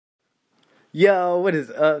Yo, what is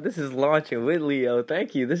up? This is Launching with Leo.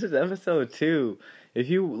 Thank you. This is episode 2. If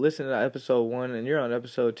you listen to episode 1 and you're on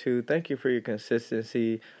episode 2, thank you for your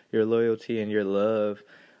consistency, your loyalty, and your love.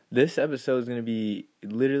 This episode is going to be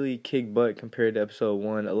literally kick butt compared to episode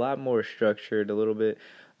 1. A lot more structured, a little bit.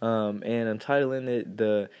 And I'm titling it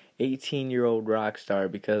the 18-year-old rock star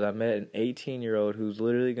because I met an 18-year-old who's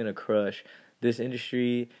literally going to crush this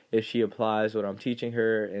industry if she applies what I'm teaching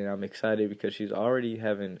her, and I'm excited because she's already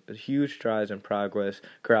having huge strides and progress.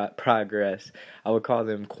 I would call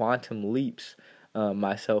them quantum leaps,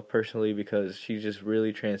 myself personally, because she's just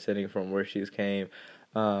really transcending from where she's came.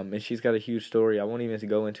 And she's got a huge story. I won't even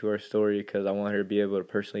go into her story because I want her to be able to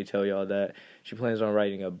personally tell y'all that. She plans on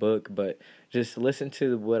writing a book, but just listen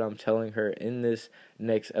to what I'm telling her in this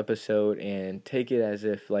next episode and take it as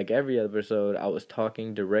if, like every episode, I was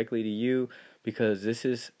talking directly to you,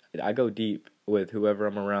 because I go deep with whoever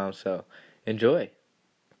I'm around, so enjoy.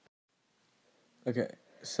 Okay,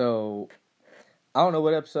 so I don't know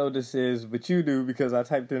what episode this is, but you do because I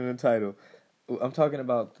typed it in the title. I'm talking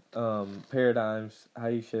about paradigms, how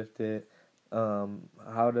you shift it,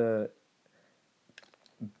 how to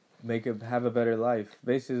have a better life.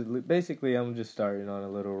 Basically, I'm just starting on a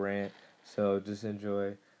little rant, so just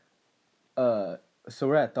enjoy. So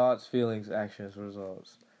we're at thoughts, feelings, actions,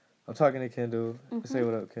 results. I'm talking to Kendall. Mm-hmm. Say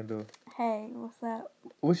what up, Kendall. Hey, what's up?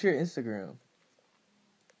 What's your Instagram?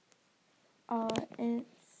 It's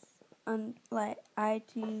like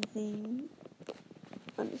ITZ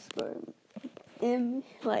underscore M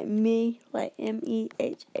like me like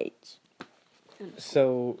MEHH.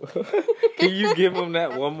 So, can you give them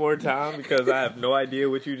that one more time because I have no idea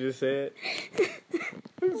what you just said?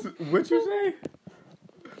 What you say?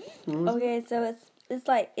 Okay, so it's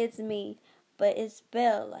like it's me, but it's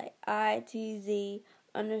spelled like ITZ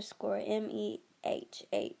underscore MEHH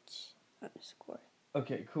underscore.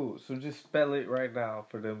 Okay, cool. So just spell it right now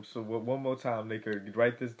for them. So one more time they could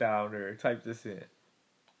write this down or type this in.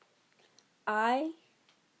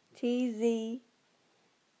 ITZ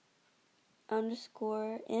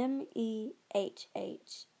underscore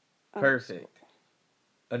MEHH. Perfect.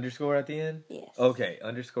 Underscore at the end? Yes. Okay,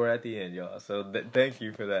 underscore at the end, y'all. So thank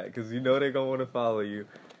you for that, because you know they're going to want to follow you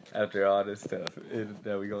after all this stuff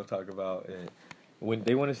that we're going to talk about. And when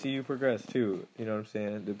they want to see you progress, too. You know what I'm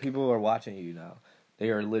saying? The people who are watching you now, they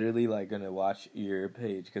are literally, like, going to watch your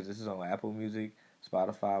page, because this is on Apple Music,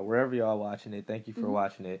 Spotify, wherever y'all watching it. Thank you for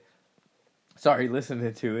watching it. Sorry,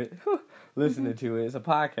 listening to it. Listening to it. It's a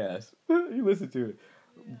podcast. You listen to it.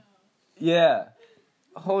 Yeah.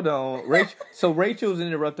 Hold on. Rachel's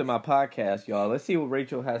interrupting my podcast, y'all. Let's see what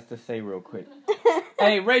Rachel has to say real quick.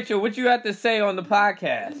 Hey, Rachel, what you have to say on the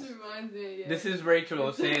podcast? This reminds me, yeah. This is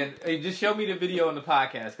Rachel saying, hey, just show me the video on the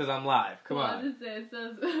podcast, because I'm live. Come on. I just say, it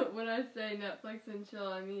says, when I say Netflix and chill,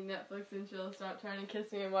 I mean Netflix and chill. Stop trying to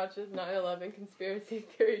kiss me and watch this 9/11 conspiracy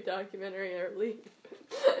theory documentary or leave.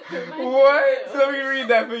 What? Let me read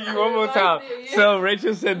that for you one more time. So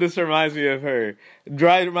Rachel said this reminds me of her.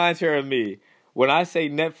 Dry reminds her of me. When I say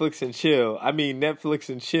Netflix and chill, I mean Netflix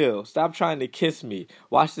and chill. Stop trying to kiss me.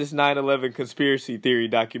 Watch this 9/11 conspiracy theory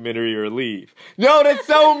documentary or leave. No, that's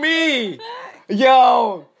so me.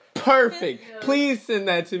 Yo, perfect. Please send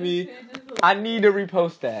that to me. I need to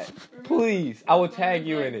repost that. Please. I will tag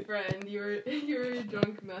you in it. Friend, you were a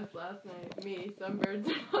drunk mess last night. Me, some birds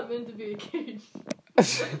are not meant to be caged.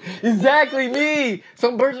 Exactly me.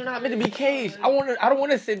 Some birds are not meant to be caged. I don't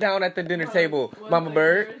want to sit down at the dinner table, Mama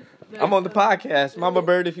Bird. I'm on the podcast. Mama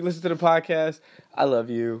Bird, if you listen to the podcast, I love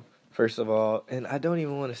you, first of all. And I don't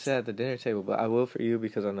even want to sit at the dinner table, but I will for you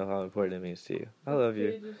because I know how important it means to you. I love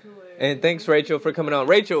you. And thanks, Rachel, for coming on.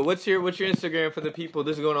 Rachel, what's your Instagram for the people?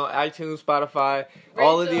 This is going on iTunes, Spotify,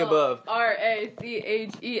 all of the above.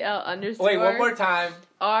 RACHEL underscore. Wait, one more time.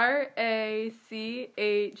 RACHEL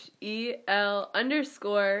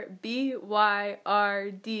underscore BYRDD.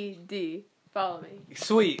 Follow me.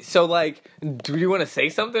 Sweet. So, like, do you want to say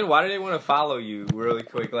something? Why do they want to follow you really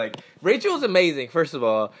quick? Like, Rachel's amazing, first of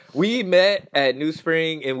all. We met at New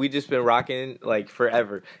Spring, and we just been rocking, like,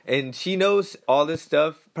 forever. And she knows all this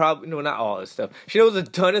stuff. Probably, no, not all this stuff. She knows a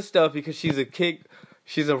ton of stuff because she's a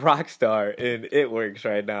rock star, and it works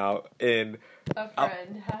right now. And a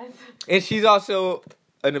friend has. And she's also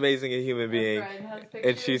an amazing human being,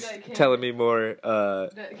 and she's telling me more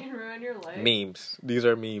that can ruin your life. Memes. These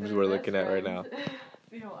are memes we're looking at right now.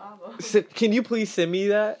 So, can you please send me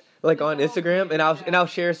that, like, on Instagram, and I'll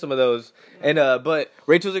share some of those. And but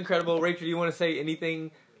Rachel's incredible. Rachel, do you want to say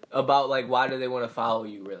anything about, like, why do they want to follow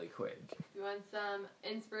you really quick? You want some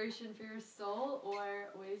inspiration for your soul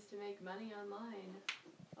or ways to make money online?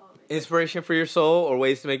 Inspiration for your soul or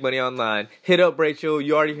ways to make money online. Hit up Rachel.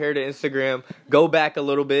 You already heard it, Instagram. Go back a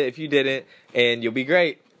little bit if you didn't, and you'll be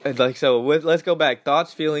great. Let's go back.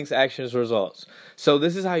 Thoughts, feelings, actions, results. So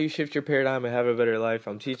this is how you shift your paradigm and have a better life.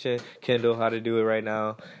 I'm teaching Kendall how to do it right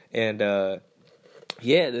now, and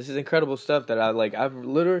this is incredible stuff that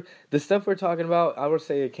the stuff we're talking about, I would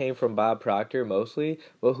say it came from Bob Proctor mostly,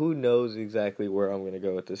 but who knows exactly where I'm going to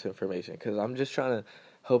go with this information, because I'm just trying to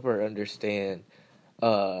help her understand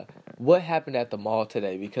what happened at the mall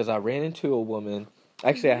today, because I ran into a woman.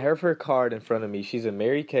 Actually, I have her card in front of me. She's a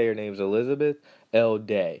Mary Kay. Her name's Elizabeth L.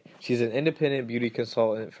 Day. She's an independent beauty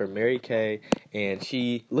consultant for Mary Kay, and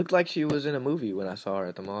she looked like she was in a movie when I saw her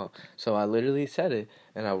at the mall. So I literally said it,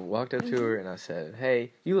 and I walked up to her and I said,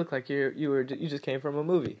 "Hey, you look like you just came from a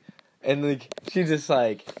movie," and she just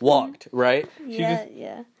walked right.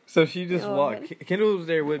 So she just walked. Kendall was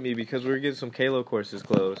there with me because we were getting some Kalo courses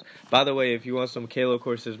clothes. By the way, if you want some Kalo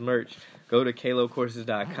courses merch, go to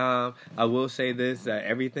kalocourses.com. I will say this, that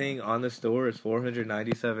everything on the store is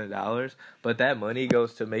 $497, but that money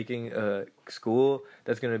goes to making a school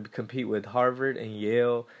that's going to compete with Harvard and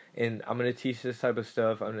Yale, and I'm going to teach this type of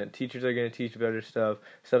stuff. Teachers are going to teach better stuff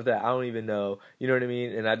that I don't even know, you know what I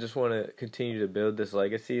mean? And I just want to continue to build this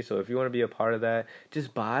legacy, so if you want to be a part of that,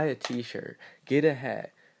 just buy a t-shirt, get a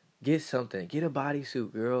hat, get something. Get a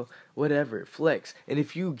bodysuit, girl. Whatever. Flex. And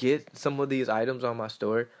if you get some of these items on my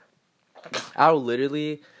store, I'll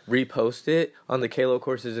literally repost it on the Kalo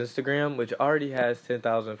Courses Instagram, which already has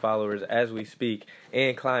 10,000 followers as we speak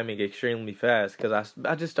and climbing extremely fast, because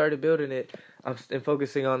I just started building it and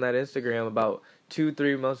focusing on that Instagram about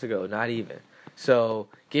 2-3 months ago, not even. So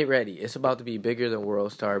get ready. It's about to be bigger than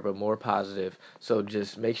World Star, but more positive. So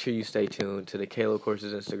just make sure you stay tuned to the Kalo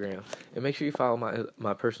Courses Instagram. And make sure you follow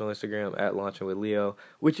my personal Instagram at Launching with Leo,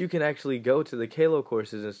 which you can actually go to the Kalo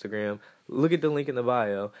Courses Instagram, look at the link in the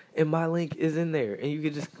bio, and my link is in there. And you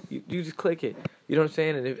can just click it. You know what I'm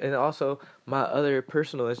saying? And also, my other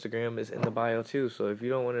personal Instagram is in the bio too. So if you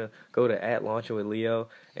don't want to go to at Launching with Leo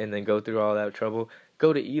and then go through all that trouble,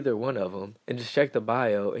 go to either one of them and just check the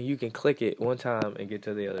bio, and you can click it one time and get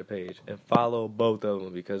to the other page and follow both of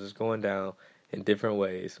them, because it's going down in different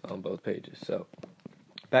ways on both pages. So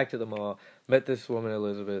back to the mall, met this woman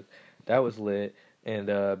Elizabeth, that was lit, and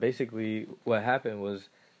basically what happened was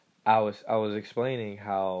I was explaining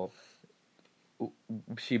how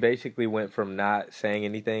she basically went from not saying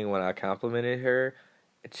anything when I complimented her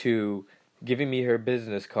to giving me her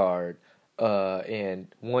business card and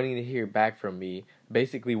wanting to hear back from me,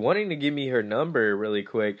 basically wanting to give me her number really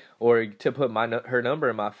quick, or to put her number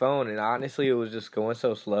in my phone. And honestly, it was just going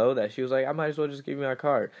so slow that she was like, I might as well just give you my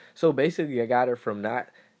card. So basically, I got her from not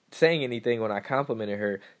saying anything when I complimented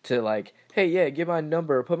her to hey, yeah, get my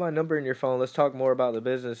number, put my number in your phone, let's talk more about the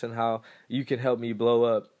business and how you can help me blow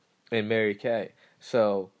up in Mary Kay.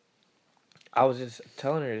 So I was just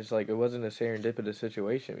telling her, it wasn't a serendipitous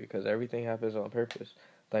situation, because everything happens on purpose.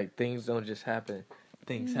 Things don't just happen.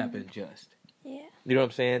 Things happen just. Yeah. You know what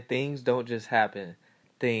I'm saying? Things don't just happen.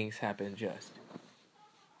 Things happen just.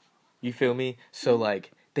 You feel me? So,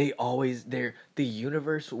 the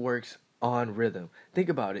universe works on rhythm. Think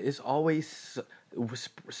about it. It's always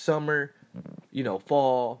summer,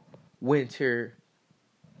 fall, winter,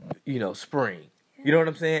 spring. You know what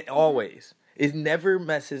I'm saying? Always. It never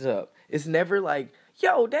messes up. It's never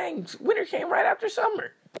yo, dang, winter came right after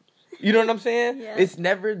summer. You know what I'm saying? Yeah. It's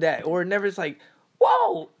never that. Or never it's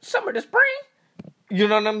whoa, summer to spring? You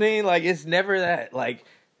know what I mean? It's never that.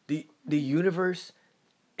 The universe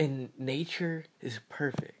and nature is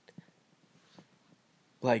perfect.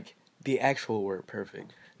 The actual word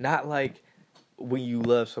perfect. Not when you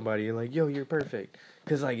love somebody, you're yo, you're perfect.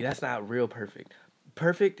 Because, that's not real perfect.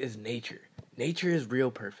 Perfect is nature. Nature is real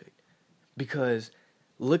perfect. Because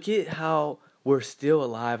look at how we're still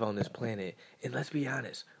alive on this planet. And let's be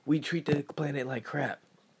honest, we treat the planet like crap.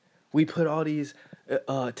 We put all these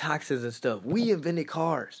toxins and stuff. We invented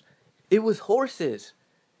cars. It was horses.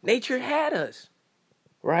 Nature had us.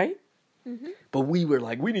 Right? Mm-hmm. But we were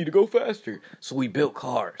we need to go faster. So we built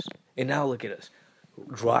cars. And now look at us.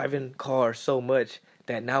 Driving cars so much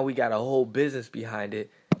that now we got a whole business behind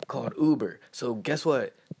it called Uber. So guess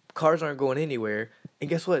what? Cars aren't going anywhere. And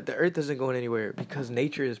guess what? The earth isn't going anywhere, because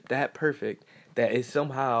nature is that perfect that it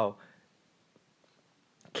somehow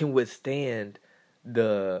can withstand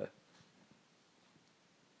the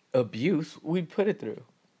abuse we put it through.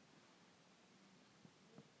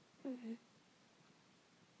 Mm-hmm.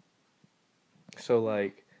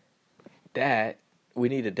 So that, we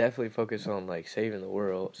need to definitely focus on saving the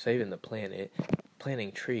world, saving the planet,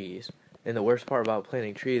 planting trees. And the worst part about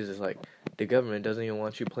planting trees is the government doesn't even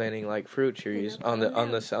want you planting like fruit trees they'll on the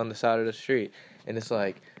plant them. on the side of the street, and it's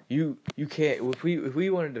like you can't. If we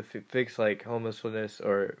wanted to fix like homelessness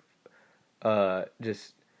or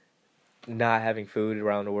just not having food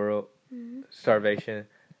around the world, starvation.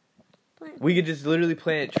 We could just literally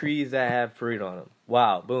plant trees that have fruit on them.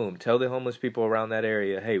 Wow, boom. Tell the homeless people around that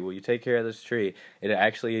area, hey, will you take care of this tree? It'll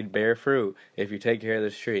actually bear fruit if you take care of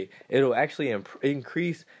this tree. It'll actually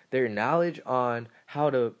increase their knowledge on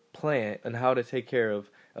how to plant and how to take care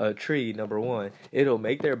of a tree, number one. It'll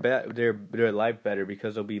make their life better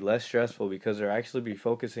because it'll be less stressful because they'll actually be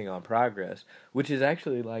focusing on progress, which is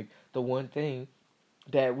actually like the one thing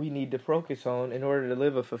that we need to focus on in order to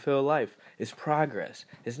live a fulfilled life. It's progress.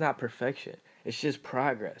 It's not perfection. It's just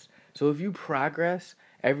progress. So if you progress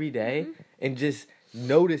every day and just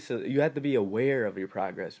notice, you have to be aware of your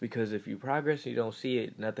progress, because if you progress and you don't see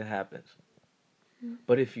it, nothing happens.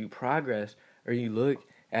 But if you progress or you look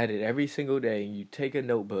at it every single day and you take a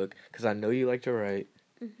notebook, because I know you like to write,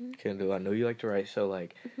 Kendall, I know you like to write, so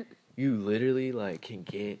like you literally like can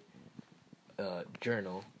get a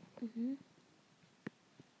journal.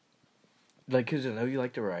 Like, because I know you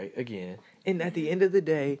like to write, again. And at the end of the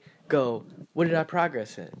day, go, what did I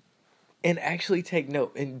progress in? And actually take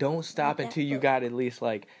note. And don't stop until you got at least,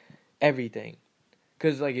 like, everything.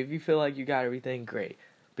 Because, like, if you feel like you got everything, great.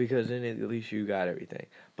 Because then at least you got everything.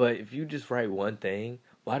 But if you just write one thing,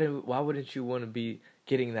 why wouldn't you want to be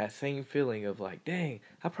getting that same feeling of, like, dang,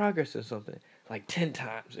 I progressed in something. Like, 10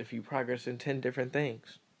 times if you progress in 10 different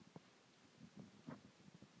things.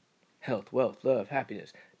 Health, wealth, love,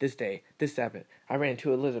 happiness. This day, this happened. I ran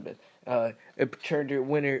to Elizabeth. It turned your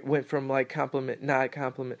winner went from like compliment, not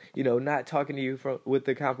compliment, not talking to you with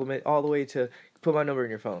the compliment all the way to put my number in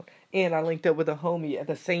your phone. And I linked up with a homie at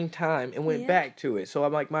the same time and went back to it. So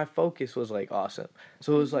I'm like, my focus was like awesome.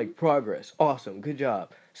 So it was like progress, awesome, good job,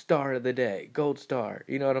 star of the day, gold star.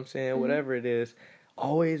 You know what I'm saying? Whatever it is,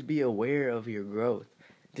 always be aware of your growth.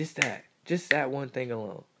 Just that one thing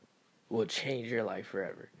alone will change your life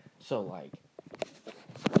forever. So, like,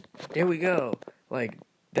 there we go. Like,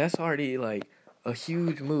 that's already, like, a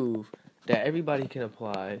huge move that everybody can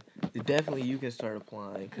apply. Definitely you can start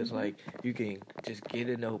applying because, like, you can just get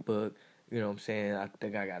a notebook. You know what I'm saying? I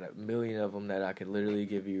think I got 1 million of them that I could literally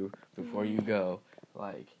give you before you go.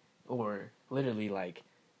 Like, or literally, like,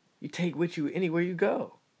 you take with you anywhere you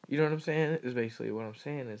go. You know what I'm saying? Is basically what I'm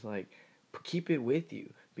saying is, like, keep it with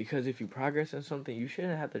you. Because if you progress in something, you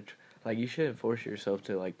shouldn't have to... Like, you shouldn't force yourself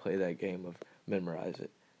to, like, play that game of memorize it.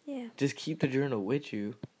 Yeah. Just keep the journal with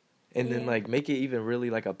you. And then, like, make it even really,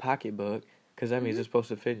 like, a pocketbook. Because that means it's supposed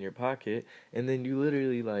to fit in your pocket. And then you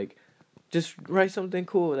literally, like, just write something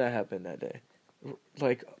cool that happened that day.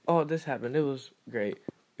 Like, oh, this happened. It was great.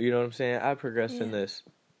 You know what I'm saying? I progressed in this.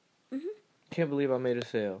 Can't believe I made a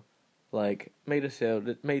sale. Like, made a sale.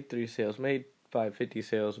 Made 3 sales. Made 550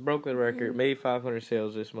 sales. Broke the record. Made 500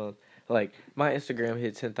 sales this month. Like, my Instagram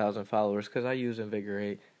hit 10,000 followers because I use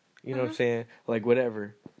Invigorate. You know what I'm saying? Like,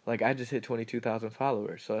 whatever. Like, I just hit 22,000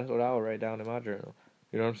 followers. So that's what I would write down in my journal.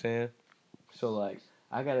 You know what I'm saying? So, like,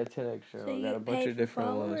 I got a 10X journal. I got a bunch of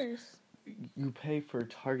different ones. You pay for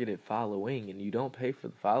targeted following, and you don't pay for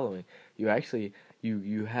the following. You actually,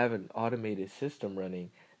 you have an automated system running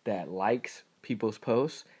that likes people's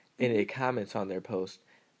posts, and it comments on their posts,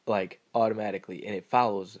 like, automatically, and it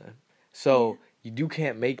follows them. So... You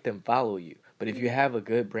can't make them follow you. But if you have a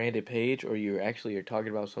good branded page or you're talking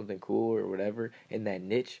about something cool or whatever in that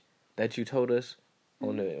niche that you told us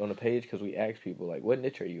on the page, because we asked people, like, what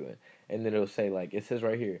niche are you in? And then it'll say, like, it says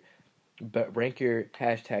right here, but rank your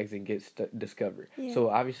hashtags and get discovered. Yeah. So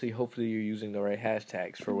obviously, hopefully you're using the right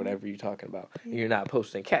hashtags for whatever you're talking about. And you're not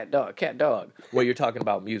posting cat dog, when you're talking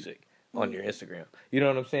about music on your Instagram. You know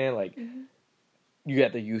what I'm saying? Like... You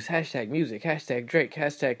have to use hashtag music, hashtag Drake,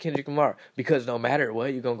 hashtag Kendrick Lamar, because no matter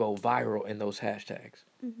what, you're going to go viral in those hashtags.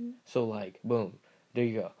 So, like, boom, there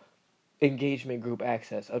you go. Engagement group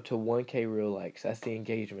access, up to 1K real likes. That's the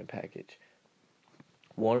engagement package.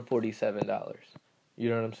 $147. You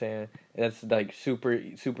know what I'm saying? That's, like, super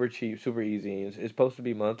cheap, super easy. It's supposed to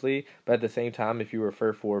be monthly, but at the same time, if you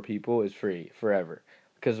refer 4 people, it's free forever.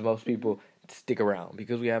 Because most people stick around.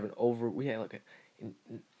 Because we have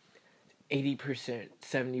 80%,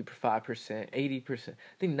 75%, 80%. I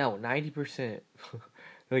think 90%,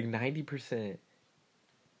 like 90%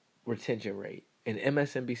 retention rate. And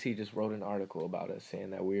MSNBC just wrote an article about us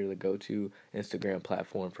saying that we're the go-to Instagram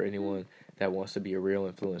platform for anyone that wants to be a real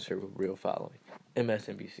influencer with real following.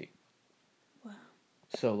 MSNBC. Wow.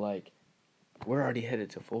 So, like, we're already headed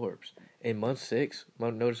to Forbes. in month 6,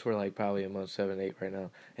 notice we're like probably in month 7, 8 right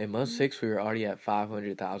now. In month 6, we were already at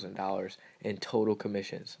 $500,000 in total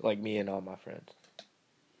commissions, like me and all my friends.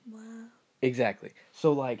 Wow. Exactly.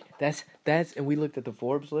 So like that's and we looked at the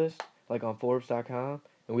Forbes list, like on Forbes.com,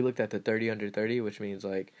 and we looked at the 30 under 30, which means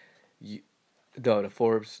like the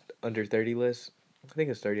Forbes under 30 list. I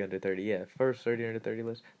think it's 30 under 30. Yeah, first 30 under 30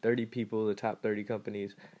 list. 30 people, the top 30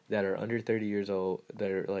 companies that are under 30 years old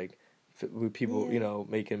that are like with people,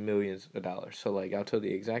 making millions of dollars. So like I'll tell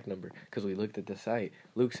the exact number because we looked at the site.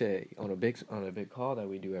 Luke said on a big call that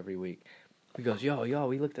we do every week. He goes, "Yo,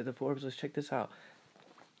 we looked at the Forbes list. Check this out."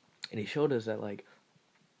 And he showed us that like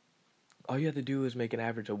all you have to do is make an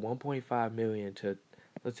average of 1.5 million to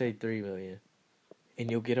let's say 3 million,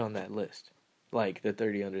 and you'll get on that list, like the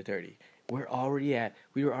 30 under 30. We were already at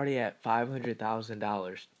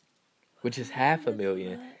 $500,000, which is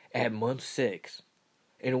 $500,000 at month 6,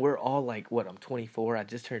 and we're all like, what? I'm 24. I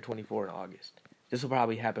just turned 24 in August. This will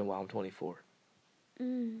probably happen while I'm 24.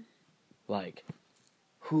 Like,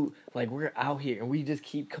 we're out here and we just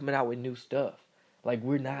keep coming out with new stuff. Like,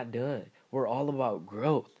 we're not done. We're all about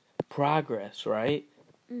growth, progress, right?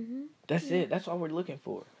 That's it. That's all we're looking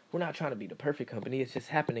for. We're not trying to be the perfect company. It's just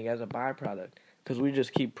happening as a byproduct because we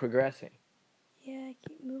just keep progressing. Yeah,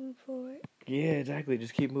 keep moving forward. Yeah, exactly.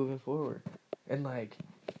 Just keep moving forward. And, like,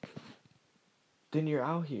 then you're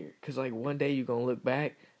out here. Because, like, one day you're going to look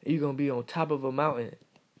back and you're going to be on top of a mountain.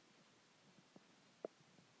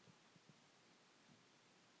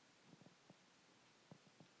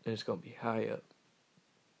 And it's going to be high up.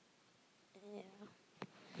 Yeah.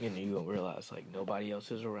 And you're going to realize, like, nobody else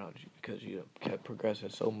is around you because you kept progressing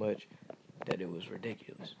so much that it was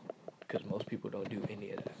ridiculous. Because most people don't do any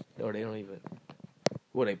of that. Or they don't even...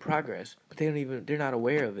 Well, they progress, but they're not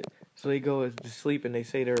aware of it. So they go to sleep and they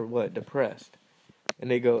say they're, depressed.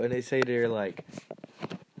 And they say they're like,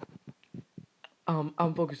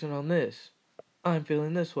 I'm focusing on this. I'm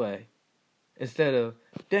feeling this way. Instead of,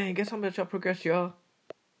 dang, guess how much I progressed, y'all?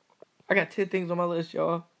 I got 10 things on my list,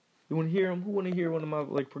 y'all. You want to hear them? Who want to hear one of my,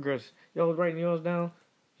 progress? Y'all writing yours down?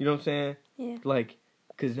 You know what I'm saying? Yeah. Like,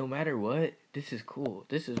 because no matter what, this is cool.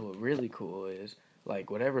 This is what really cool is.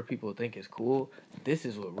 Like, whatever people think is cool, this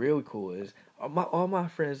is what really cool is. All my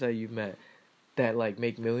friends that you've met that, like,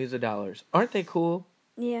 make millions of dollars, aren't they cool?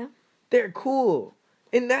 Yeah. They're cool.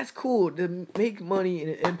 And that's cool to make money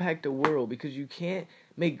and impact the world because you can't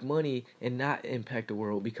make money and not impact the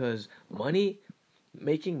world because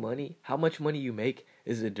making money, how much money you make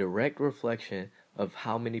is a direct reflection of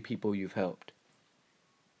how many people you've helped.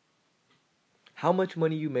 How much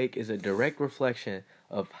money you make is a direct reflection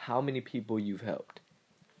of how many people you've helped.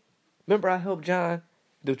 Remember I helped John,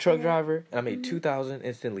 the truck driver, and I made $2,000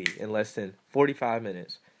 instantly in less than 45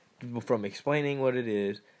 minutes from explaining what it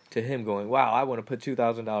is to him going, wow, I want to put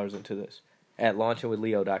 $2,000 into this at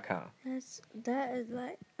launchingwithleo.com. That is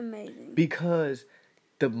like amazing. Because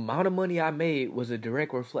the amount of money I made was a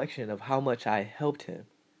direct reflection of how much I helped him.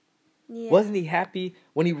 Yeah. Wasn't he happy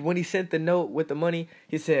when he sent the note with the money?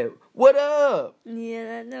 He said, "What up?"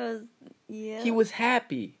 Yeah, that was yeah. He was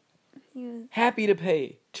happy. Happy to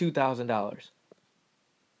pay $2,000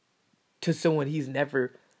 to someone he's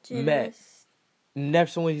never met.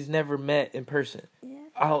 Someone he's never met in person. Yeah.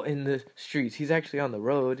 Out in the streets. He's actually on the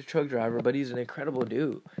road, a truck driver, but he's an incredible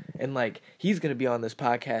dude. And, like, he's going to be on this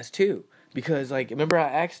podcast, too. Because, like, remember I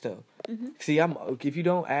asked him. See, if you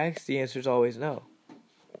don't ask, the answer's always no.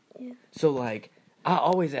 Yeah. So, like, I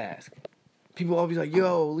always ask. People always like,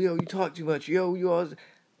 yo, Leo, you talk too much. Yo, you always...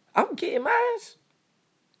 I'm getting my ass.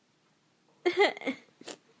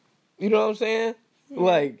 You know what I'm saying? Yeah.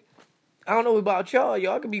 Like, I don't know about y'all.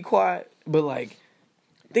 Y'all can be quiet. But, like,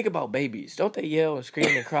 think about babies. Don't they yell and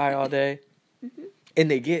scream and cry all day?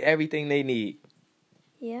 And they get everything they need.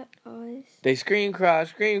 Yep, always. They scream, cry,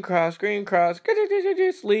 scream, cry, scream, cry,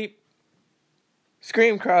 sleep.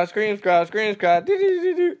 Scream, cry, scream, cry, scream, cry,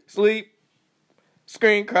 sleep.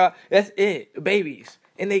 Scream, cry. That's it. Babies.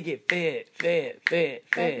 And they get fed.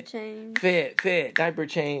 Diaper change. Fed. Diaper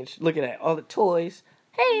change. Look at that. All the toys.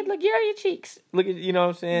 Hey, look, here are your cheeks. Look at, you know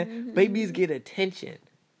what I'm saying? Babies get attention.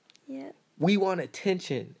 Yep. We want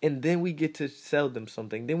attention. And then we get to sell them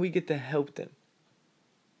something. Then we get to help them.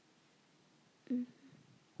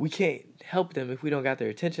 We can't help them if we don't got their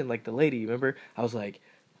attention. Like the lady, remember? I was like,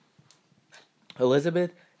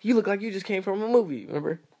 Elizabeth, you look like you just came from a movie,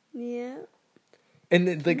 remember? Yeah. And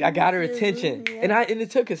then, like, I got her attention. Yeah. And it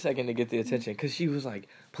took a second to get the attention because she was like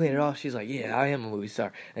playing it off. She's like, yeah, I am a movie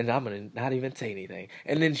star. And I'm going to not even say anything.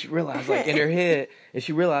 And then she realized, like, in her head,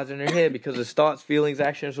 because of thoughts, feelings,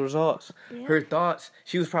 actions, results. Yeah. Her thoughts,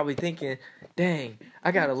 she was probably thinking, dang,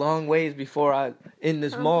 I got a long ways before I in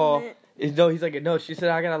this mall. No, he's like, no, she said,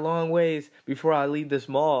 I got a long ways before I leave this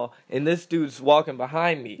mall, and this dude's walking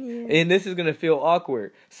behind me, and this is going to feel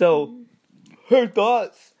awkward. So her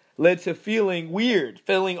thoughts led to feeling weird,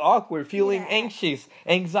 feeling awkward, feeling anxious,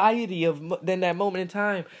 anxiety then that moment in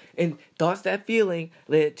time. And thoughts that feeling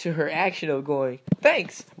led to her action of going,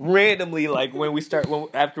 thanks, randomly, like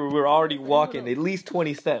after we were already walking at least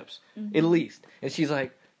 20 steps, at least. And she's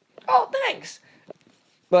like, oh, thanks.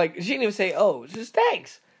 Like, she didn't even say, oh, just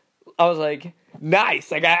thanks. I was like,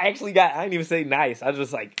 nice. Like, I didn't even say nice. I was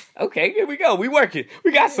just like, okay, here we go. We working.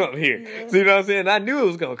 We got something here. Yeah. So, you know what I'm saying? I knew it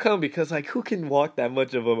was going to come because, like, who can walk that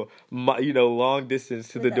much of a, long distance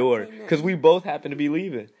to the door? Because we both happen to be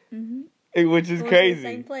leaving. Mm-hmm. Which is crazy. Going to the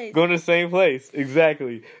same place. Going to the same place.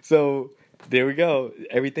 Exactly. So, there we go.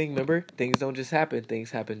 Everything, remember? Things don't just happen.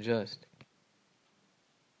 Things happen just.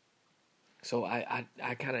 So I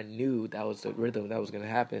kind of knew that was the rhythm that was going to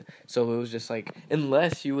happen. So it was just like,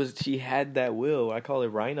 unless she had that will, I call it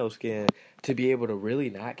rhino skin, to be able to really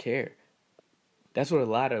not care. That's what a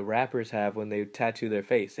lot of rappers have when they tattoo their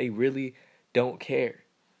face. They really don't care.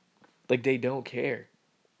 Like, they don't care.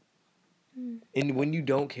 And when you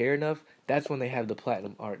don't care enough, that's when they have the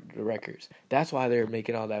platinum the records. That's why they're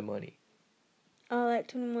making all that money. Oh, like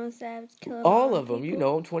 21 Savage, killing all of them,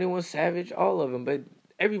 people. 21 Savage, all of them, but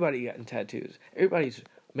everybody gotten tattoos. Everybody's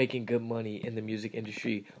making good money in the music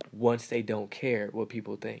industry once they don't care what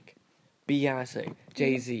people think. Beyonce,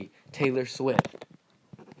 Jay-Z, Taylor Swift,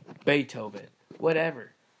 Beethoven,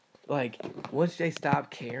 whatever. Like, once they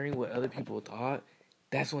stopped caring what other people thought,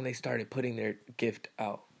 that's when they started putting their gift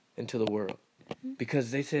out into the world.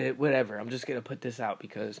 Because they said, whatever, I'm just going to put this out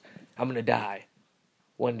because I'm going to die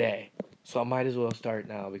one day. So I might as well start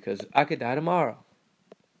now because I could die tomorrow.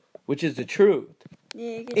 Which is the truth.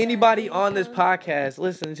 Yeah, anybody on this podcast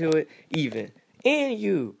listening to it, even, and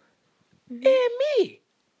you, and me,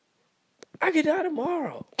 I could die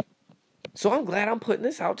tomorrow. So I'm glad I'm putting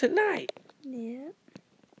this out tonight. Yeah.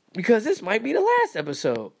 Because this might be the last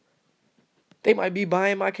episode. They might be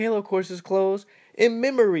buying my Kalo Courses clothes in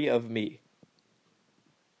memory of me.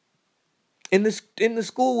 And the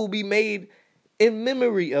school will be made in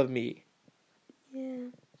memory of me. Yeah.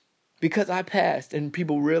 Because I passed and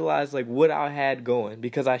people realized like what I had going.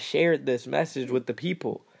 Because I shared this message with the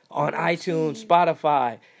people on iTunes,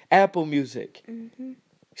 Spotify, Apple Music. Mm-hmm.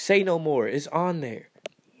 Say No More. It's on there.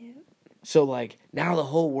 Yeah. So like now the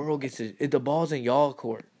whole world gets the ball's in y'all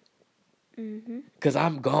court. Mm-hmm. Because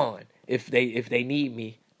I'm gone. If they need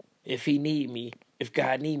me, if he need me, if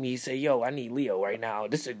God need me, he say, yo, I need Leo right now.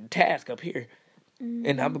 This is a task up here. Mm-hmm.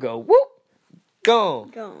 And I'm going to go, whoop,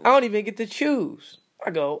 gone. I don't even get to choose. I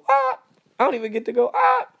go, I don't even get to go,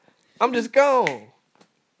 I'm just gone.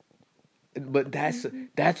 But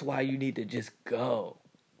that's why you need to just go.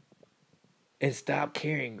 And stop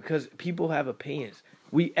caring. Because people have opinions.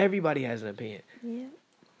 Everybody has an opinion. Yeah.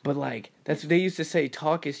 But like, that's what they used to say,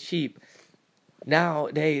 talk is cheap.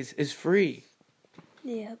 Nowadays, it's free.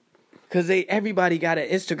 Yep. Because everybody got an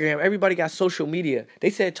Instagram. Everybody got social media. They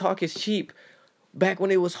said talk is cheap back when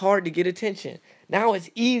it was hard to get attention. Now it's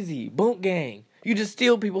easy. Boom gang. You just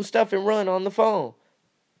steal people's stuff and run on the phone.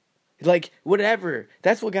 Like, whatever.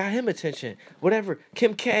 That's what got him attention. Whatever.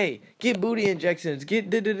 Kim K. Get booty injections. Get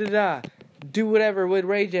da-da-da-da. Do whatever with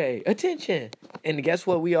Ray J. Attention. And guess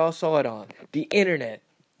what we all saw it on? The internet.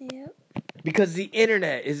 Yep. Because the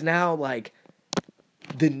internet is now, like,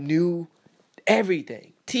 the new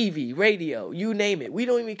everything. TV, radio, you name it. We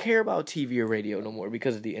don't even care about TV or radio no more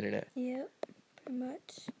because of the internet. Yep. Pretty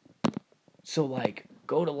much. So, like,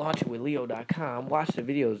 go to launchitwithleo.com, watch the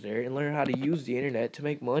videos there, and learn how to use the internet to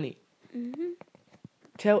make money. Mm-hmm.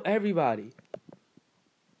 Tell everybody.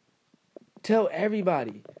 Tell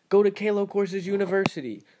everybody. Go to Kalo Courses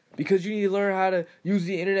University because you need to learn how to use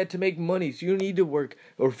the internet to make money. So you don't need to work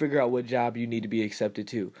or figure out what job you need to be accepted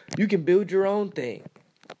to. You can build your own thing.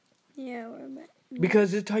 Yeah,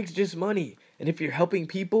 because it takes just money. And if you're helping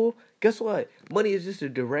people, guess what? Money is just a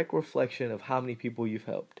direct reflection of how many people you've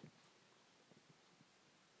helped.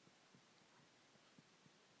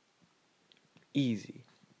 Easy.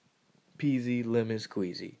 Peasy, lemon,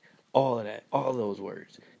 squeezy. All of that. All those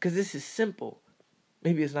words. Because this is simple.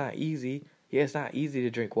 Maybe it's not easy. Yeah, it's not easy to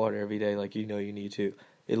drink water every day like you know you need to.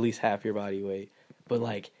 At least half your body weight. But,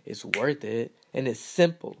 like, it's worth it. And it's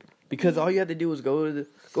simple. Because all you have to do is go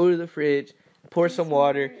to the fridge, pour some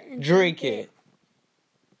water, drink it.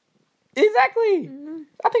 Exactly. Mm-hmm.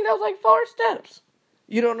 I think that was like 4 steps.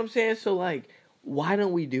 You know what I'm saying? So, like, why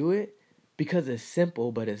don't we do it? Because it's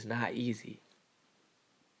simple, but it's not easy.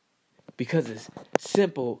 Because it's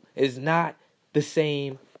simple is not the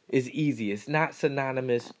same as easy. It's not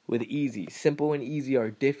synonymous with easy. Simple and easy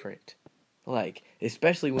are different. Like,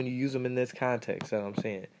 especially when you use them in this context, that I'm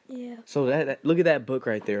saying. Yeah. So that look at that book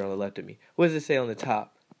right there on the left of me. What does it say on the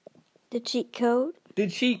top? The cheat code. The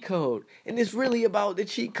cheat code. And it's really about the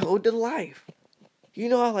cheat code to life. You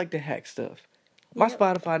know I like to hack stuff. My Yep.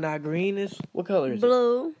 Spotify not green. It's, what color is it?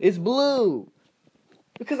 Blue. It's blue.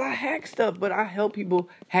 Because I hack stuff, but I help people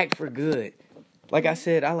hack for good. Like I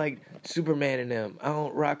said, I like Superman and them. I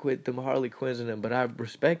don't rock with them Harley Quinns and them, but I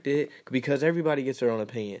respect it because everybody gets their own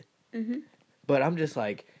opinion. Mm-hmm. But I'm just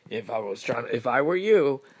like, if I were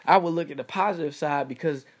you, I would look at the positive side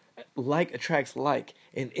because like attracts like,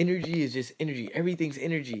 and energy is just energy. Everything's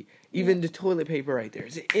energy. Even the toilet paper right there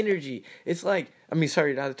is energy. It's like, I mean,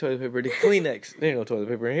 sorry, not the toilet paper, the Kleenex. There ain't no toilet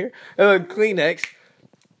paper in here. Kleenex.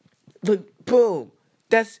 Look, boom.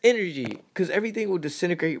 That's energy. Because everything will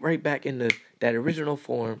disintegrate right back into that original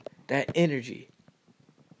form, that energy.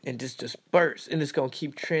 And just disperse. And it's going to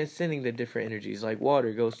keep transcending the different energies. Like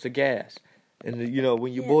water goes to gas. And,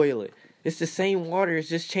 when you boil it. It's the same water. It's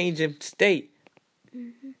just changing state.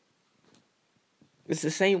 Mm-hmm. It's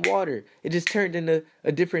the same water. It just turned into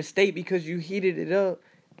a different state because you heated it up.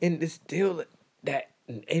 And it's still that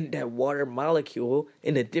water molecule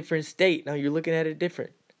in a different state. Now you're looking at it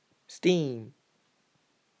different. Steam.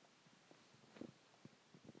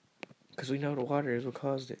 Because we know the water is what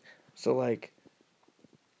caused it. So, like,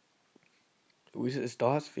 it's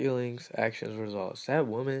thoughts, feelings, actions, results. That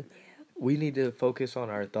woman, we need to focus on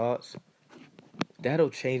our thoughts.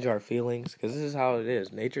 That'll change our feelings. Because this is how it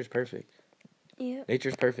is. Nature's perfect. Yep.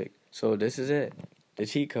 Nature's perfect. So, this is it. The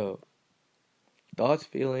cheat code. Thoughts,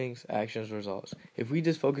 feelings, actions, results. If we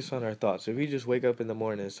just focus on our thoughts, if we just wake up in the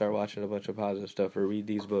morning and start watching a bunch of positive stuff or read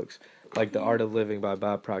these books, like The Art of Living by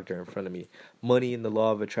Bob Proctor in front of me, Money and the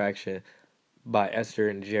Law of Attraction by Esther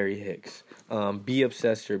and Jerry Hicks, Be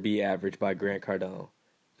Obsessed or Be Average by Grant Cardone,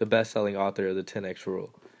 the best-selling author of the 10X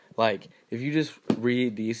Rule. Like, if you just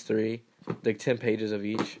read these three, like 10 pages of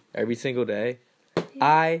each, every single day,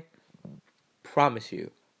 I promise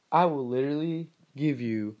you, I will literally give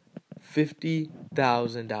you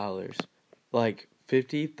 $50,000. Like,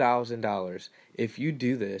 $50,000. If you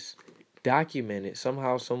do this, document it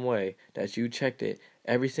somehow, some way that you checked it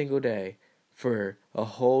every single day for a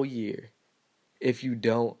whole year. If you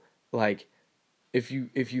don't, like, if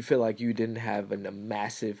you feel like you didn't have a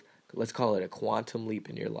massive, let's call it a quantum leap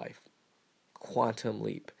in your life. Quantum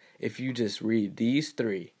leap. If you just read these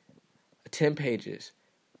three, 10 pages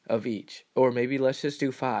of each, or maybe let's just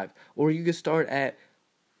do 5, or you can start at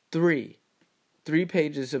 3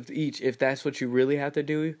 pages of each if that's what you really have to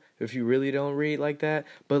do, if you really don't read like that.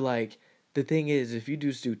 But, like, the thing is, if you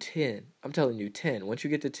just do 10, I'm telling you 10, once you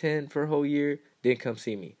get to 10 for a whole year, then come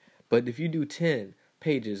see me. But if you do 10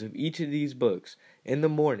 pages of each of these books in the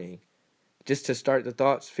morning, just to start the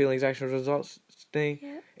thoughts, feelings, actions, results thing,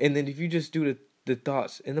 and then if you just do the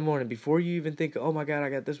thoughts in the morning before you even think, oh my God, I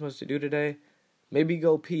got this much to do today, maybe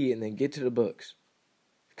go pee and then get to the books.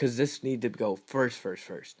 Because this need to go first.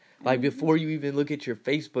 Like, before you even look at your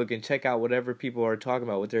Facebook and check out whatever people are talking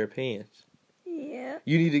about with their opinions. Yeah.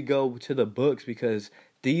 You need to go to the books because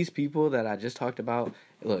these people that I just talked about,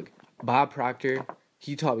 look, Bob Proctor,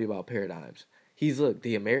 he taught me about paradigms. He's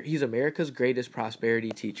America's greatest prosperity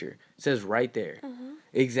teacher. It says right there. Uh-huh.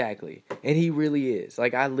 Exactly. And he really is.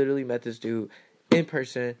 Like, I literally met this dude in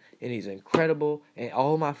person, and he's incredible. And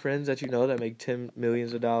all my friends that you know that make $10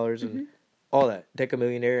 million and all that,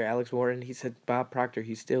 Decamillionaire, Alex Warren, he said Bob Proctor,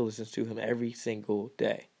 he still listens to him every single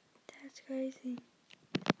day. That's crazy.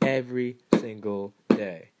 Every single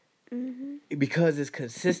day. Mm-hmm. Because it's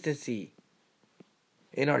consistency.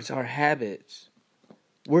 And it's our habits.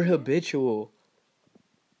 We're habitual.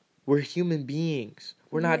 We're human beings.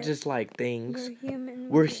 We're not just like things. We're human.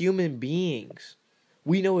 We're human beings.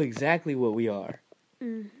 We know exactly what we are.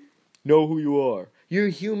 Mm-hmm. Know who you are. You're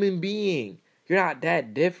a human being. You're not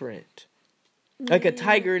that different. Like a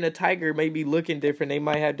tiger and a tiger may be looking different. They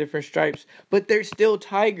might have different stripes, but they're still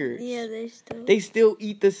tigers. Yeah, they still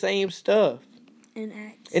eat the same stuff. And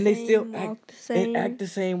act the and same, they still walk the same. And act the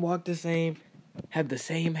same, walk the same, have the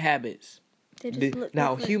same habits. They just look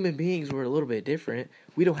now, different. human beings were a little bit different.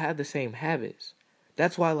 We don't have the same habits.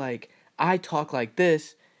 That's why, like, I talk like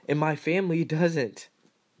this, and my family doesn't.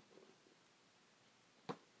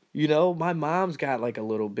 You know, my mom's got, like, a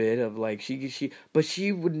little bit of, like, but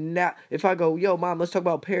she would not, if I go, yo, Mom, let's talk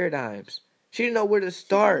about paradigms. She didn't know where to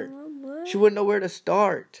start. She wouldn't know where to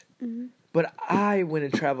start. Mm-hmm. But I went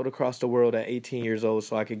and traveled across the world at 18 years old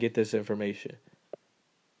so I could get this information.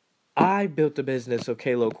 I built the business of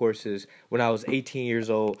Kalo courses when I was 18 years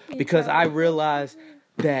old because I realized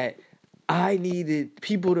that I needed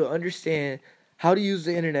people to understand how to use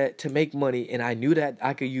the internet to make money, and I knew that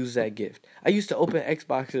I could use that gift. I used to open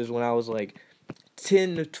Xboxes when I was like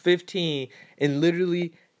 10 to 15 and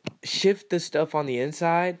literally shift the stuff on the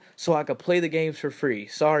inside so I could play the games for free.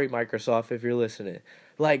 Sorry, Microsoft, if you're listening.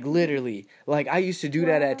 Like, literally. Like, I used to do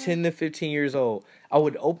that at 10 to 15 years old. I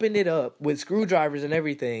would open it up with screwdrivers and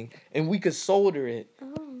everything, and we could solder it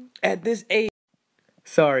at this age.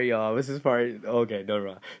 Sorry, y'all. This is part. Okay, no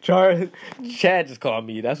wrong. Chad just called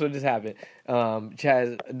me. That's what just happened.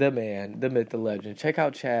 Chad, the man, the myth, the legend. Check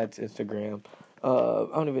out Chad's Instagram. I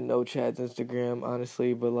don't even know Chad's Instagram,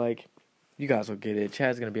 honestly, but like, you guys will get it.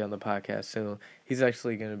 Chad's gonna be on the podcast soon. He's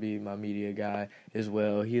actually gonna be my media guy as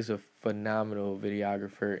well. He's a phenomenal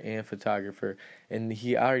videographer and photographer, and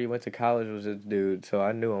he already went to college with this dude, so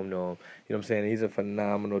I knew him. You know what I'm saying? He's a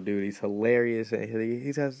phenomenal dude. He's hilarious, and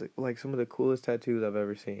he has like some of the coolest tattoos I've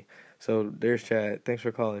ever seen. So there's Chad. Thanks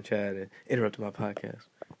for calling, Chad, and interrupting my podcast.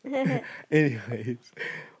 Anyways,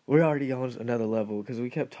 we're already on another level because we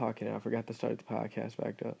kept talking and I forgot to start the podcast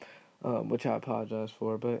back up, which I apologize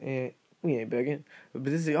for, but we ain't begging. But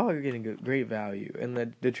this is, y'all are getting great value,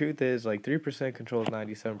 and the truth is, like, 3% controls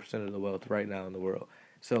 97% of the wealth right now in the world.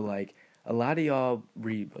 So like, a lot of y'all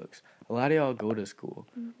read books, a lot of y'all go to school,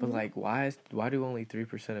 but like, why do only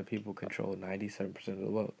 3% of people control 97% of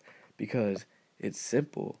the wealth? Because it's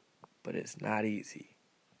simple, but it's not easy.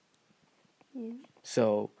 Yeah.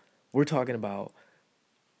 So we're talking about,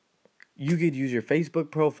 you could use your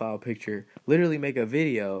Facebook profile picture, literally make a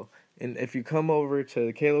video, and if you come over to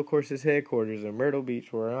the Kalo Courses headquarters in Myrtle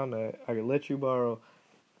Beach, where I'm at, I could let you borrow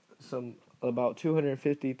about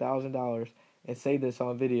 $250,000 and say this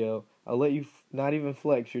on video. I'll let you not even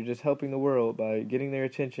flex. You're just helping the world by getting their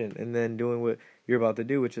attention and then doing what you're about to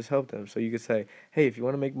do, which is help them. So you could say, hey, if you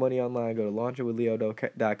want to make money online, go to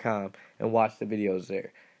launchitwithleo.com and watch the videos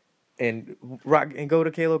there. And go to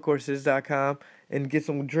kalocourses.com and get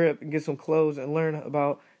some drip and get some clothes and learn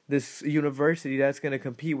about this university that's going to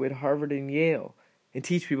compete with Harvard and Yale and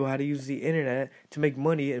teach people how to use the internet to make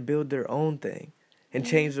money and build their own thing and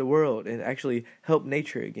change the world and actually help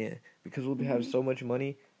nature again, because we'll have so much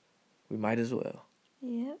money, we might as well.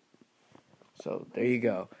 Yep. So there you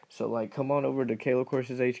go. So like, come on over to Kalo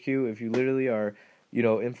Courses HQ if you literally are,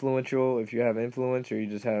 influential. If you have influence or you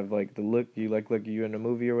just have like the look, you like you in a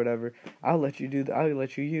movie or whatever, I'll let you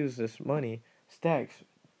use this money stacks,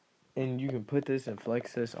 and you can put this and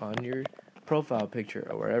flex this on your profile picture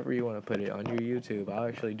or wherever you want to put it on your YouTube. I'll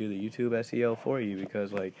actually do the YouTube SEO for you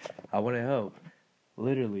because like, I want to help.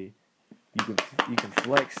 Literally, you can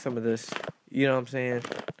flex some of this. You know what I'm saying?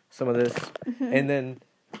 Some of this, and then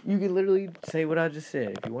you can literally say what I just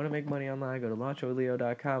said. If you want to make money online, go to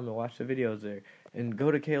launchwithleo.com and watch the videos there. And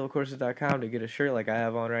go to kalocourses.com to get a shirt like I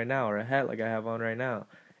have on right now or a hat like I have on right now.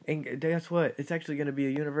 And guess what? It's actually going to be a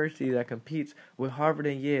university that competes with Harvard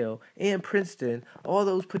and Yale and Princeton, all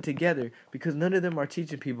those put together, because none of them are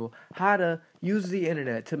teaching people how to use the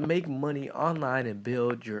internet to make money online and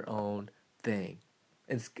build your own thing,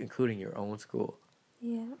 including your own school.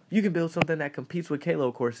 Yeah. You can build something that competes with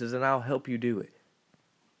Kalo Courses, and I'll help you do it.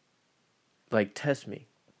 Like, test me.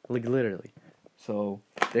 Like, literally. So,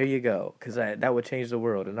 there you go. Because that would change the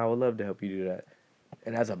world, and I would love to help you do that.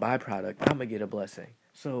 And as a byproduct, I'm going to get a blessing.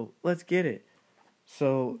 So, let's get it.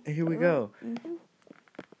 So, here we go.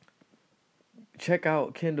 Check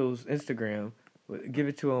out Kendall's Instagram. Give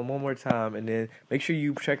it to him one more time, and then make sure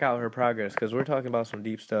you check out her progress, because we're talking about some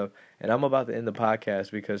deep stuff. And I'm about to end the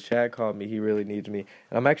podcast because Chad called me. He really needs me.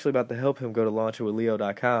 And I'm actually about to help him go to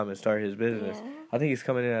launchitwithleo.com and start his business. Yeah. I think he's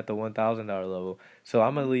coming in at the $1,000 level. So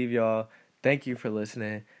I'm going to leave y'all. Thank you for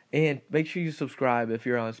listening. And make sure you subscribe if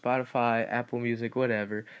you're on Spotify, Apple Music,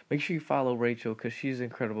 whatever. Make sure you follow Rachel because she's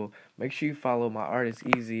incredible. Make sure you follow my artist,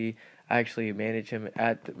 Easy. I actually manage him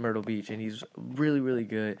at Myrtle Beach, and he's really, really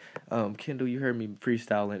good. Kendall, you heard me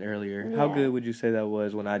freestyling earlier. Yeah. How good would you say that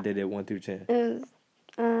was when I did it 1 through 10? It was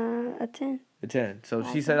a 10. A 10. So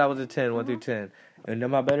she said I was a 10, 1 through 10. And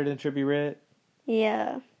am I better than Trippie Redd?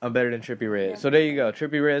 Yeah. I'm better than Trippie Redd. Yeah. So there you go.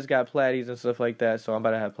 Trippie Redd's got platies and stuff like that, so I'm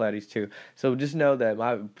about to have platies too. So just know that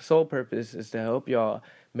my sole purpose is to help y'all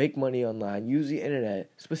make money online. Use the internet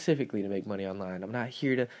specifically to make money online. I'm not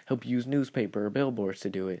here to help you use newspaper or billboards to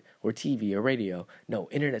do it, or TV or radio. No,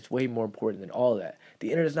 internet's way more important than all that. The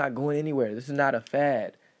internet's not going anywhere. This is not a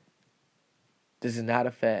fad. This is not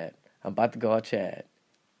a fad. I'm about to go all Chad.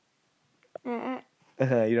 You know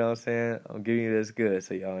what I'm saying? I'm giving you this good,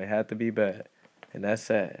 so y'all ain't have to be bad. And that's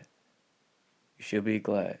sad. You should be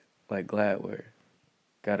glad. Like Gladware.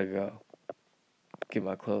 Gotta go. Get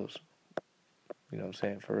my clothes. You know what I'm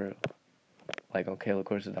saying? For real. Like on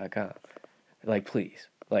kalocourses.com. Like, please.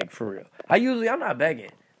 Like, for real. I'm not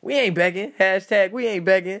begging. We ain't begging. Hashtag we ain't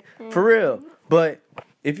begging. For real. But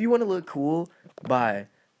if you want to look cool by,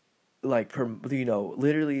 like,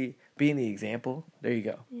 literally being the example, there you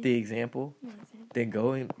go. Yeah. The example. Then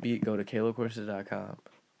go to KaloCourses.com,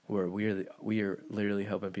 where we are literally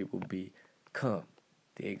helping people become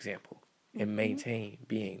the example and maintain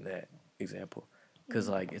being that example. Because,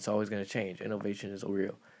 like, it's always going to change. Innovation is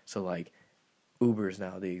real. So, like, Uber's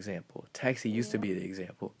now the example. Taxi used to be the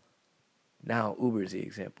example. Now Uber's the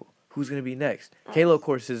example. Who's going to be next? Kalo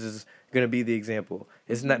Courses is going to be the example.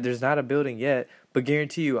 It's not. There's not a building yet, but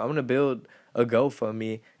guarantee you, I'm going to build a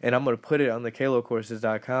GoFundMe, and I'm going to put it on the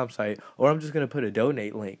KaloCourses.com site, or I'm just going to put a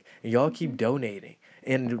donate link, and y'all keep donating.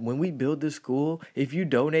 And when we build this school, if you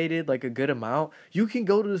donated, like, a good amount, you can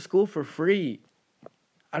go to the school for free.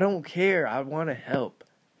 I don't care. I want to help.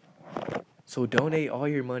 So donate all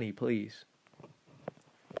your money, please.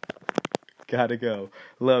 Gotta go.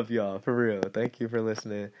 Love y'all. For real. Thank you for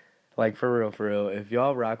listening. Like, for real. If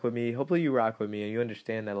y'all rock with me, hopefully you rock with me and you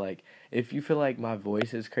understand that, like, if you feel like my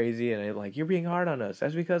voice is crazy and, like, you're being hard on us,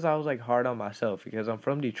 that's because I was, like, hard on myself, because I'm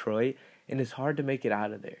from Detroit and it's hard to make it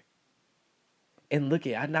out of there. And look,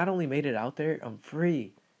 I not only made it out there, I'm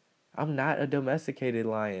free. I'm not a domesticated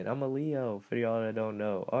lion. I'm a Leo, for y'all that don't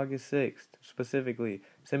know. August 6th, specifically.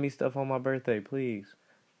 Send me stuff on my birthday, please.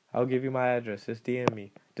 I'll give you my address. Just DM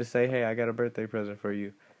me. Just say, hey, I got a birthday present for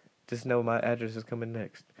you. Just know my address is coming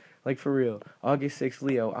next. Like, for real. August 6th,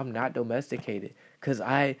 Leo, I'm not domesticated. Because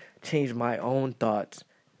I changed my own thoughts,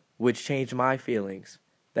 which changed my feelings.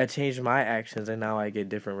 That changed my actions, and now I get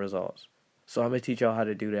different results. So I'm going to teach y'all how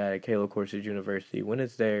to do that at Kalo Courses University. When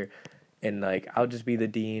it's there, and, like, I'll just be the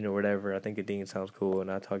dean or whatever. I think a dean sounds cool,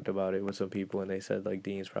 and I talked about it with some people, and they said, like,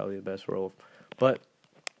 dean's probably the best role. But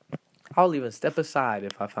I'll even step aside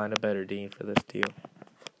if I find a better dean for this deal.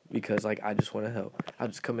 Because, like, I just want to help. I'll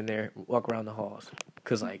just come in there, walk around the halls.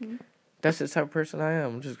 Because, like, that's the type of person I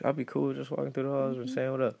am. I'll be cool just walking through the halls and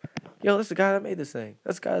saying what up. Yo, that's the guy that made this thing.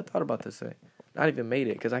 That's the guy that thought about this thing. Not even made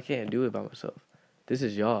it, because I can't do it by myself. This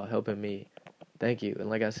is y'all helping me. Thank you. And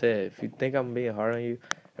like I said, if you think I'm being hard on you,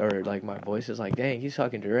 or, like, my voice is like, dang, he's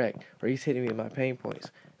talking direct, or he's hitting me in my pain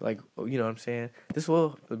points, like, you know what I'm saying? This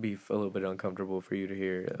will be a little bit uncomfortable for you to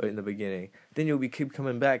hear in the beginning. Then you'll keep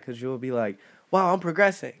coming back, because you'll be like, wow, I'm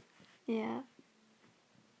progressing. Yeah.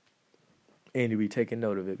 And you'll be taking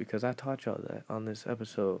note of it, because I taught y'all that on this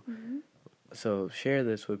episode. So share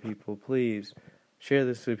this with people, please. Share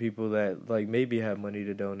this with people that, like, maybe have money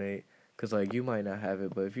to donate, because, like, you might not have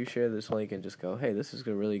it, but if you share this link and just go, hey, this is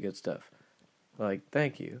really good stuff, like,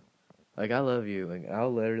 thank you. Like, I love you, and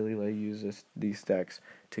I'll literally let you use these stacks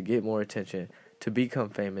to get more attention, to become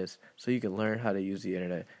famous, so you can learn how to use the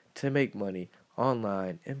internet, to make money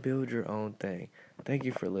online, and build your own thing. Thank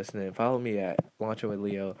you for listening. Follow me at Launching with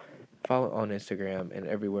Leo. Follow on Instagram and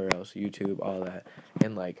everywhere else, YouTube, all that.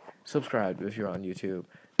 And, like, subscribe if you're on YouTube.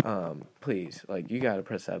 Please, like, you gotta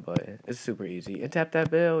press that button. It's super easy. And tap that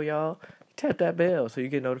bell, y'all. Tap that bell so you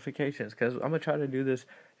get notifications, because I'm gonna try to do this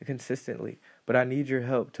consistently. But I need your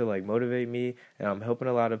help to, like, motivate me, and I'm helping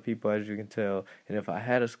a lot of people, as you can tell. And if I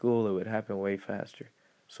had a school, it would happen way faster.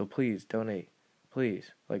 So please, donate.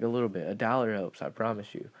 Please. Like, a little bit. $1 helps, I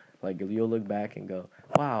promise you. Like, you'll look back and go,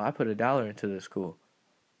 wow, I put $1 into this school.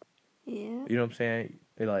 Yeah. You know what I'm saying?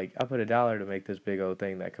 Like, I put $1 to make this big old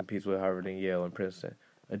thing that competes with Harvard and Yale and Princeton.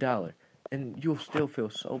 $1. And you'll still feel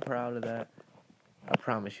so proud of that. I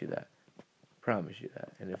promise you that. Promise you that.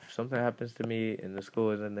 And if something happens to me and the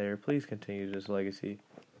school isn't there, please continue this legacy.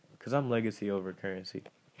 Because I'm legacy over currency.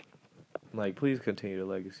 Like, please continue the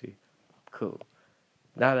legacy. Cool.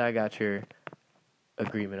 Now that I got your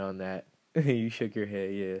agreement on that, you shook your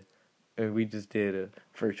head, yeah. And we just did a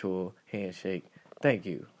virtual handshake. Thank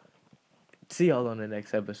you. See y'all on the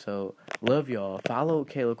next episode. Love y'all. Follow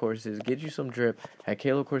Kalo Courses. Get you some drip at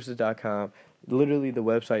KaloCourses.com. Literally, the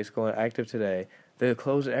website's going active today. The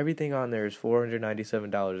close, everything on there is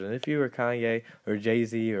 $497. And if you are Kanye or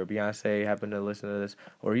Jay-Z or Beyonce, happen to listen to this,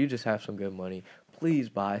 or you just have some good money, please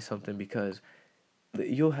buy something, because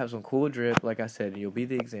you'll have some cool drip, like I said, and you'll be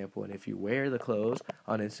the example. And if you wear the clothes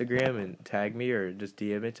on Instagram and tag me or just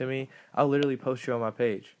DM it to me, I'll literally post you on my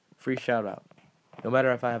page. Free shout out. No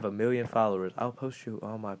matter if I have 1 million followers, I'll post you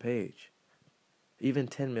on my page. Even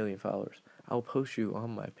 10 million followers, I'll post you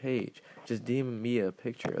on my page. Just DM me a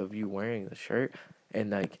picture of you wearing the shirt,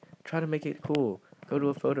 and, like, try to make it cool. Go to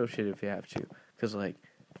a photo shoot if you have to, because, like,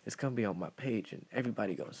 it's going to be on my page and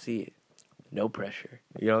everybody going to see it. No pressure.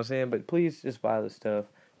 You know what I'm saying? But please just buy the stuff.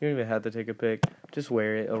 You don't even have to take a pic. Just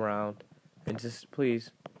wear it around. And just,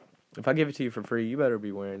 please, if I give it to you for free, you better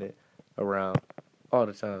be wearing it around all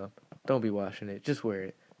the time. Don't be washing it. Just wear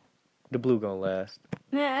it. the blue gonna last.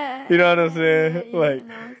 You You know what I'm saying? Yeah, Like,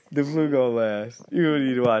 no. the blue gonna last. You don't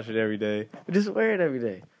need to watch it every day. Just wear it every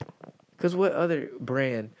day. Because what other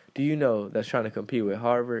brand do you know that's trying to compete with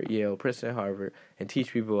Harvard, Yale, Princeton, Harvard, and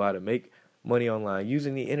teach people how to make money online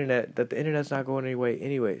using the internet, that the internet's not going anyway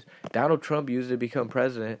anyways? Donald Trump used it to become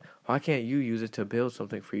president. Why can't you use it to build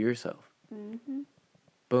something for yourself? Mm-hmm.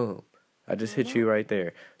 Boom. I just hit you right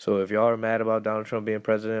there. So if y'all are mad about Donald Trump being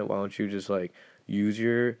president, why don't you just, like, use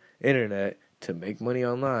your internet to make money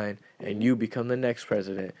online and you become the next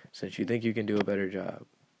president since you think you can do a better job?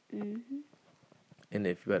 Mm-hmm. And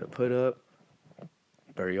if you better put up,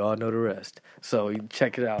 or y'all know the rest. So you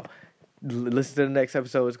check it out. Listen to the next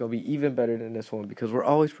episode. It's going to be even better than this one because we're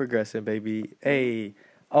always progressing, baby. Hey,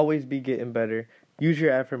 always be getting better. Use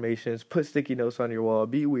your affirmations. Put sticky notes on your wall.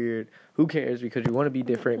 Be weird. Who cares? Because you want to be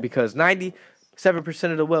different. Because 97%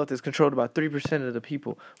 of the wealth is controlled by 3% of the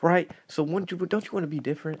people, right? So don't you want to be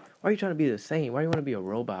different? Why are you trying to be the same? Why do you want to be a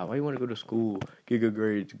robot? Why do you want to go to school, get good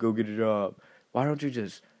grades, go get a job? Why don't you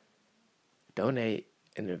just donate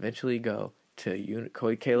and eventually go to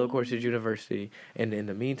Caleb Courses University? And in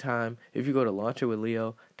the meantime, if you go to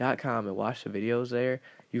launchitwithleo.com and watch the videos there,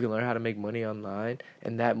 you can learn how to make money online.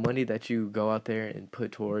 And that money that you go out there and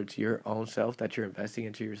put towards your own self, that you're investing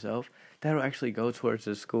into yourself, that'll actually go towards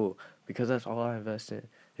this school. Because that's all I invest in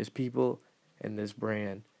is people and this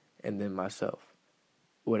brand and then myself.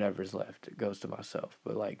 Whatever's left, it goes to myself.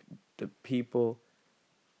 But like the people,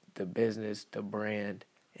 the business, the brand,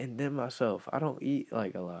 and then myself. I don't eat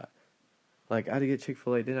like a lot. Like I get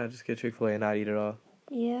Chick-fil-A, didn't I just get Chick-fil-A and not eat it all?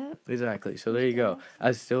 Yeah. Exactly. So there you go.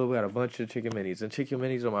 I still got a bunch of chicken minis, and chicken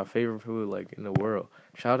minis are my favorite food like in the world.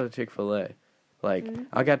 Shout out to Chick-fil-A. Like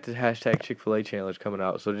I got the hashtag Chick-fil-A challenge coming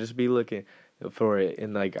out, so just be looking for it.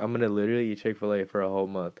 And like I'm gonna literally eat Chick-fil-A for a whole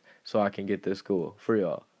month so I can get this school for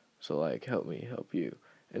y'all. So like help me, help you,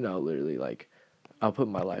 and I'll put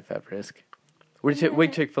my life at risk.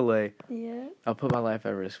 Wait, Chick-fil-A. Yeah. I'll put my life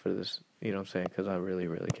at risk for this, you know what I'm saying, because I really,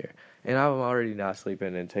 really care. And I'm already not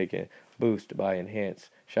sleeping and taking Boost by Enhance.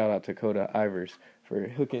 Shout out to Coda Ivers for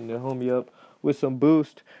hooking the homie up with some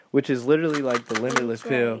Boost, which is literally like the Limitless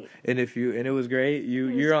pill. And it was great.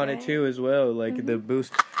 You're on it too as well. Like the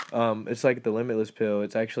Boost, it's like the Limitless pill.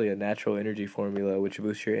 It's actually a natural energy formula which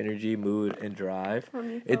boosts your energy, mood, and drive.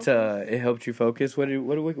 It helps you focus. What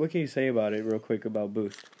can you say about it real quick about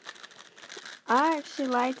Boost? I actually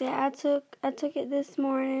liked it. I took it this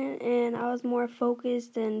morning and I was more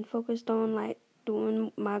focused on like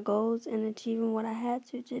doing my goals and achieving what I had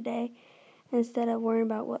to today instead of worrying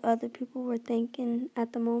about what other people were thinking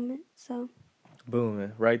at the moment. So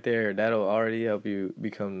Boom, right there. That'll already help you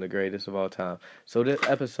become the greatest of all time. So this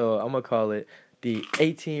episode, I'm going to call it the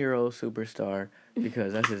 18-year-old superstar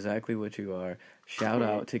because that's exactly what you are. Shout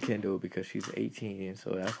out to Kendall because she's 18,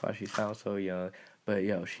 so that's why she sounds so young. But,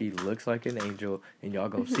 yo, she looks like an angel, and y'all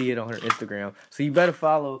going to see it on her Instagram. So you better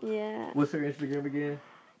follow. yeah. What's her Instagram again?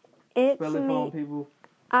 It's Spell it for people.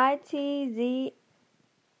 ITZS_MEHH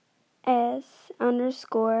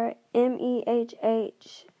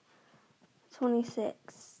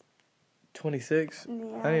 26. 26? Yeah,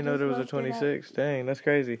 I didn't know there was a just looked it up. 26. Dang, that's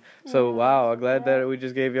crazy. So, wow, I'm glad that we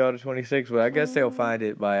just gave y'all the 26, but I guess they'll find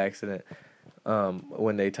it by accident.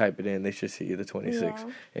 When they type it in, they should see the 26. Yeah.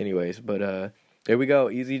 Anyways, but there we go.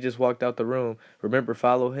 Easy just walked out the room. Remember,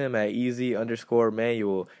 follow him at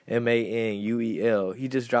Easy_Manuel, MANUEL. He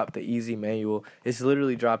just dropped the Easy Manual. It's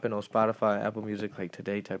literally dropping on Spotify, Apple Music, like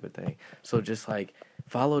today type of thing. So just like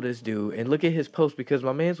follow this dude and look at his post because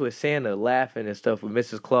my man's with Santa laughing and stuff with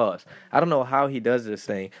Mrs. Claus. I don't know how he does this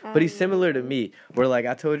thing, but he's similar to me. Where like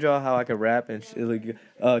I told y'all how I could rap and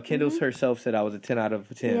Kendall herself said I was a 10 out of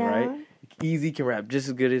 10, right? Easy can rap just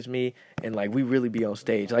as good as me, and like we really be on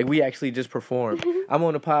stage. Like we actually just performed. I'm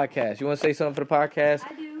on the podcast. You want to say something for the podcast?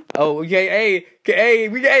 I do. Oh, okay.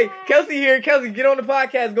 Kelsey here. Kelsey, get on the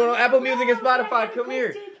podcast. Go on Apple Music and Spotify. Come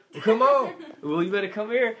here. Come on. Well, you better come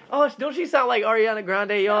here. Oh, don't she sound like Ariana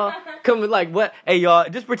Grande, y'all? Come like what? Hey, y'all,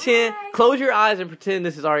 just pretend. Close your eyes and pretend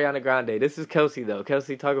this is Ariana Grande. This is Kelsey, though.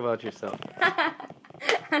 Kelsey, talk about yourself. I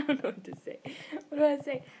don't know what to say. What do I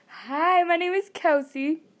say? Hi, my name is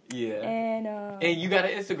Kelsey. Yeah. And you got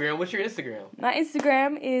an Instagram. What's your Instagram? my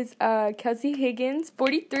Instagram is Kelsey Higgins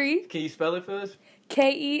 43. Can you spell it for us?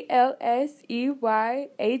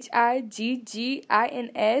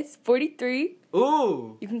 KELSEYHIGGINS 43.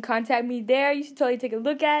 Ooh. You can contact me there. You should totally take a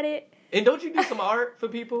look at it. And don't you do some art for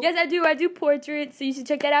people? Yes, I do. I do portraits, so you should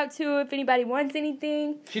check that out too. If anybody wants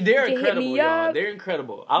anything, They're you can hit incredible, me y'all. up. They're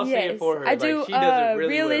incredible. I'll say Yes, it for her. I do she does it really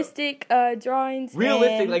realistic drawings. well.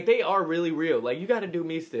 Realistic, and- like they are really real. Like you got to do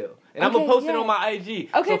me still, and I'm Okay, gonna post it yeah. on my IG.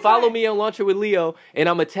 Okay, so follow fine. me on Launcher with Leo, and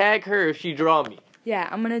I'm gonna tag her if she draw me. Yeah,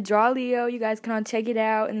 I'm gonna draw Leo. You guys can all check it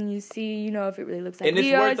out, and then you see, you know, if it really looks like And it's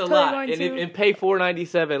Leo. worth a totally lot. going to. And pay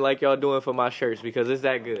 $4.97 like y'all doing for my shirts because it's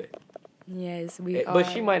that good. Yes, we are. But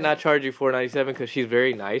she might not charge you $4.97 because she's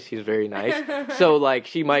very nice. She's very nice. So like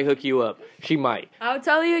she might hook you up. She might. I'll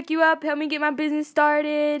totally hook you up. Help me get my business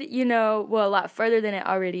started. You know, well, a lot further than it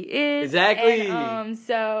already is. Exactly. And,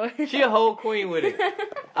 so. She a whole queen with it.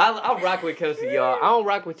 I'll rock with Kelsey, y'all. I don't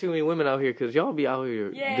rock with too many women out here because y'all be out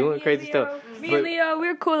here Yeah, doing me crazy and Leo, stuff. Me But- and Leo,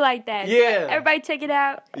 we're cool like that. Yeah. Everybody check it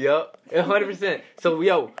out. Yup, 100%. So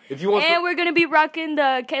yo, if you want, And we're gonna be rocking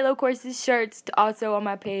the Kalo Courses shirts also on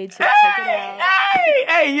my page. So hey, check it out.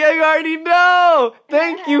 hey, you already know.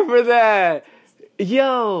 Thank you for that.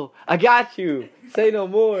 Yo, I got you. Say no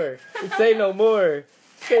more. Say no more.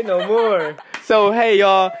 Say no more. So hey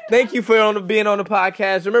y'all, thank you for being on the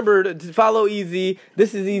podcast. Remember to follow Easy.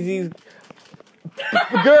 This is Easy's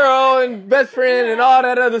girl and best friend and all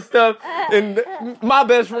that other stuff, and my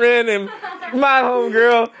best friend and my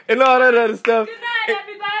homegirl and all that other stuff. Good night,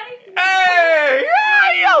 everybody. Hey,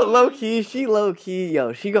 yo, low key, she low key,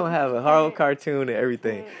 yo, she gonna have a whole cartoon and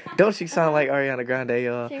everything. Don't she sound like Ariana Grande,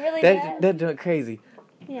 y'all? She really that does. that joint crazy.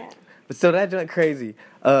 Yeah. So that joint crazy.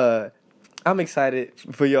 I'm excited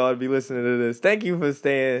for y'all to be listening to this. Thank you for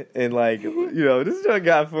staying and like, this joint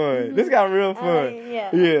got fun. This got real fun. yeah.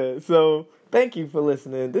 Yeah. So thank you for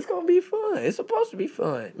listening. This gonna be fun. It's supposed to be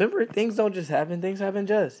fun. Remember, things don't just happen. Things happen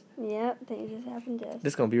just. Yep, things just happen just.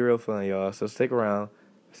 This gonna be real fun, y'all. So stick around.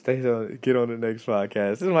 Get on the next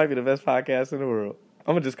podcast. This might be the best podcast in the world.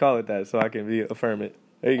 I'm gonna just call it that so I can affirm it.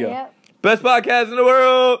 There you go. Yep. Best podcast in the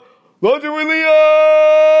world. Launcher with Leo.